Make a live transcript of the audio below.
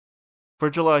For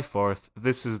July 4th,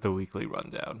 this is the weekly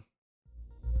rundown.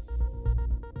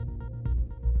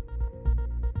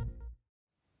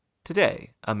 Today,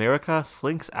 America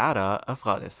slinks outta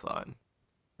Afghanistan.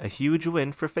 A huge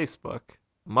win for Facebook,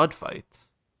 mud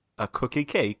fights, a cookie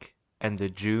cake, and the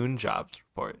June jobs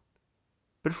report.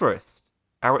 But first,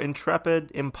 our intrepid,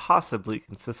 impossibly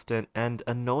consistent, and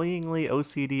annoyingly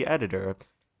OCD editor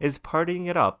is partying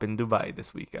it up in Dubai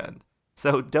this weekend,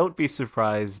 so don't be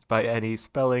surprised by any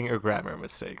spelling or grammar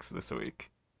mistakes this week.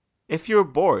 If you're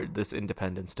bored this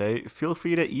Independence Day, feel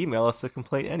free to email us a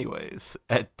complaint anyways,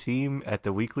 at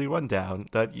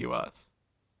team@theweeklyrundown.us.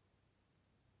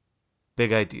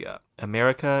 Big idea.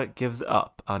 America gives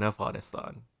up on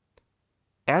Afghanistan.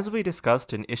 As we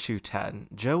discussed in issue 10,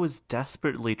 Joe is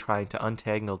desperately trying to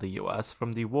untangle the US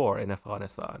from the war in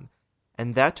Afghanistan,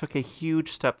 and that took a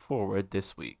huge step forward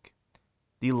this week.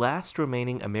 The last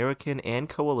remaining American and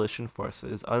coalition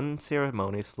forces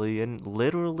unceremoniously and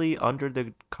literally under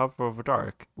the cover of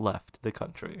dark left the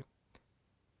country.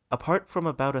 Apart from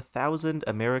about 1,000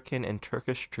 American and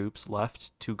Turkish troops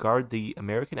left to guard the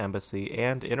American embassy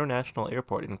and international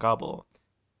airport in Kabul,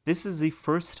 this is the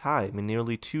first time in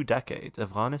nearly 2 decades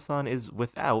Afghanistan is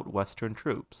without Western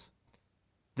troops.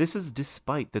 This is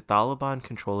despite the Taliban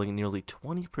controlling nearly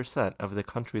 20% of the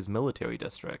country's military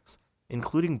districts,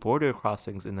 including border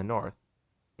crossings in the north,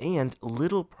 and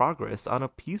little progress on a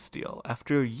peace deal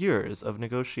after years of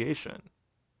negotiation.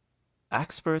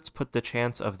 Experts put the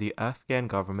chance of the Afghan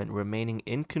government remaining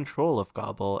in control of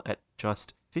Kabul at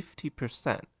just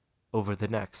 50% over the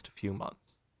next few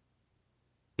months.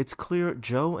 It's clear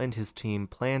Joe and his team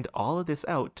planned all of this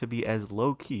out to be as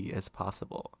low-key as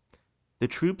possible. The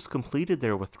troops completed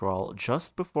their withdrawal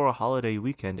just before a holiday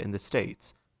weekend in the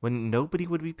States when nobody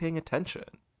would be paying attention,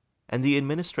 and the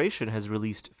administration has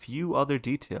released few other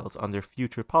details on their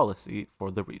future policy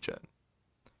for the region.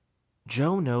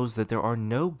 Joe knows that there are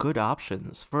no good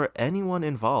options for anyone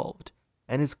involved,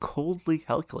 and is coldly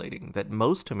calculating that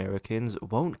most Americans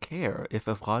won't care if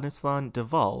Afghanistan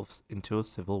devolves into a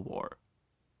civil war.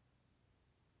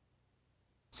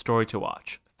 Story to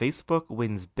watch. Facebook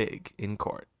wins big in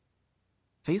court.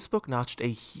 Facebook notched a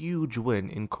huge win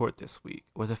in court this week,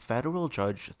 with a federal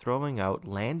judge throwing out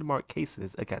landmark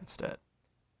cases against it.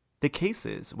 The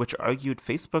cases, which argued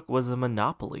Facebook was a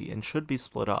monopoly and should be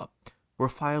split up, were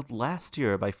filed last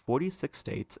year by 46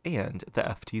 states and the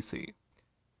FTC.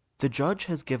 The judge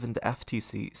has given the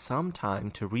FTC some time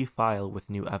to refile with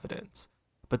new evidence,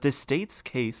 but the state's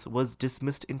case was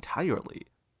dismissed entirely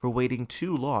for waiting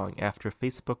too long after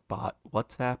Facebook bought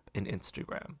WhatsApp and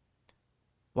Instagram.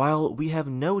 While we have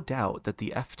no doubt that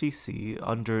the FTC,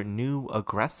 under new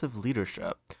aggressive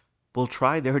leadership, will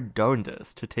try their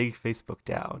darndest to take Facebook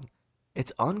down,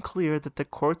 it's unclear that the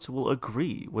courts will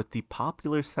agree with the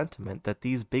popular sentiment that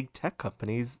these big tech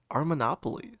companies are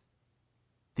monopolies.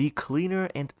 The cleaner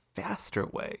and faster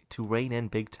way to rein in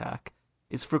big tech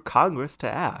is for Congress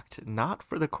to act, not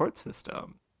for the court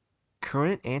system.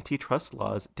 Current antitrust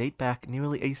laws date back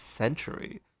nearly a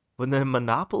century, when the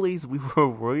monopolies we were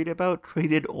worried about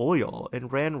traded oil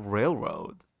and ran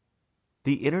railroads.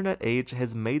 The internet age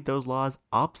has made those laws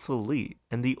obsolete,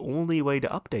 and the only way to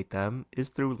update them is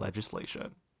through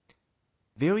legislation.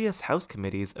 Various House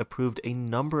committees approved a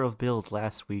number of bills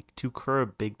last week to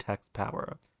curb big tech's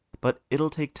power, but it'll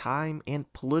take time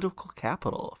and political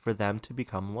capital for them to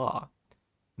become law.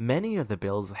 Many of the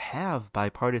bills have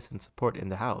bipartisan support in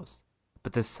the House,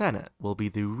 but the Senate will be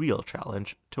the real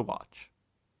challenge to watch.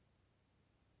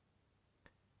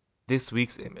 This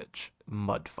week's image,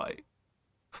 mud fight.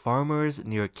 Farmers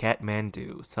near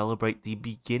Kathmandu celebrate the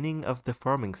beginning of the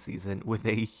farming season with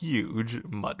a huge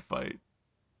mud fight.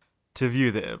 To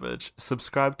view the image,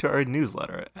 subscribe to our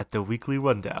newsletter at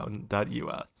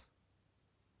theweeklyrundown.us.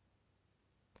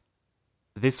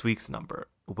 This week's number,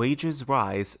 wages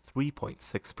rise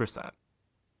 3.6%.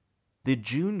 The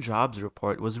June jobs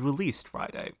report was released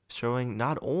Friday, showing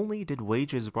not only did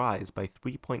wages rise by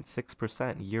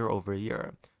 3.6% year over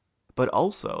year, but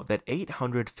also that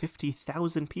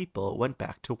 850,000 people went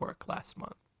back to work last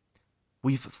month.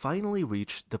 We've finally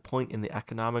reached the point in the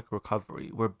economic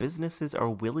recovery where businesses are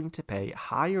willing to pay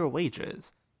higher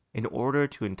wages in order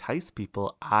to entice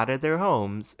people out of their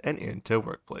homes and into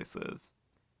workplaces.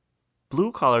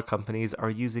 Blue-collar companies are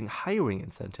using hiring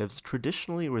incentives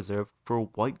traditionally reserved for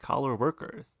white-collar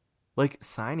workers, like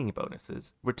signing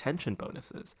bonuses, retention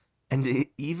bonuses, and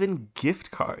even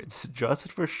gift cards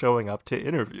just for showing up to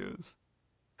interviews.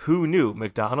 Who knew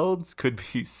McDonald's could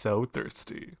be so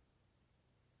thirsty?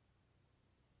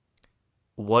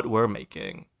 What we're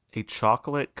making, a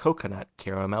chocolate coconut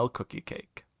caramel cookie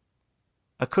cake.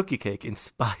 a cookie cake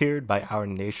inspired by our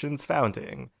nation's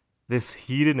founding, this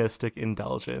hedonistic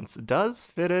indulgence does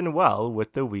fit in well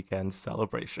with the weekend's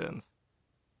celebrations.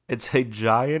 It's a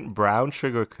giant brown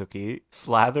sugar cookie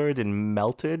slathered in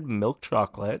melted milk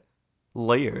chocolate,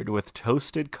 layered with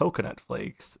toasted coconut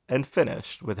flakes, and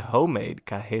finished with homemade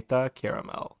cajeta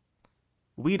caramel.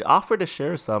 We'd offered to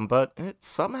share some, but it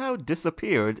somehow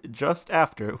disappeared just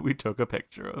after we took a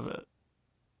picture of it.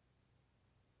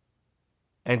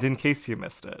 And in case you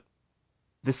missed it,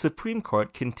 the Supreme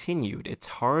Court continued its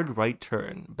hard right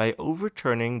turn by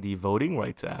overturning the Voting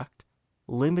Rights Act,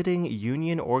 limiting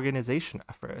union organization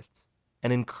efforts,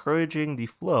 and encouraging the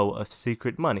flow of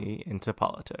secret money into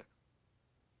politics.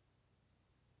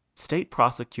 State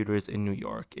prosecutors in New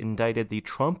York indicted the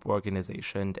Trump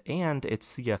Organization and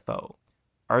its CFO,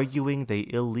 arguing they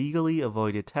illegally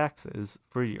avoided taxes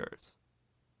for years.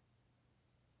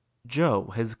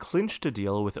 Joe has clinched a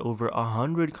deal with over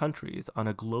 100 countries on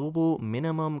a global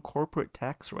minimum corporate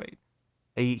tax rate,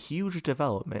 a huge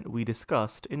development we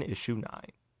discussed in Issue 9.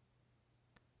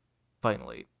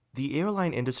 Finally, the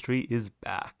airline industry is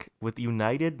back, with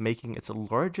United making its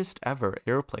largest ever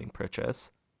airplane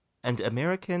purchase, and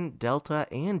American, Delta,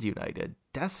 and United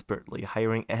desperately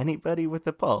hiring anybody with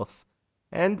a pulse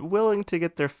and willing to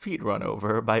get their feet run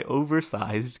over by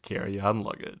oversized carry-on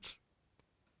luggage.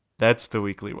 That's the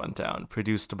Weekly Rundown,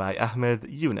 produced by Ahmed,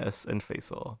 Yunus, and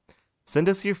Faisal. Send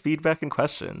us your feedback and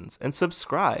questions, and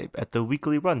subscribe at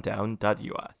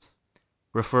theweeklyrundown.us.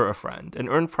 Refer a friend, and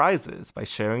earn prizes by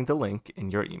sharing the link in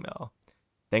your email.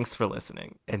 Thanks for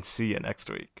listening, and see you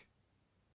next week.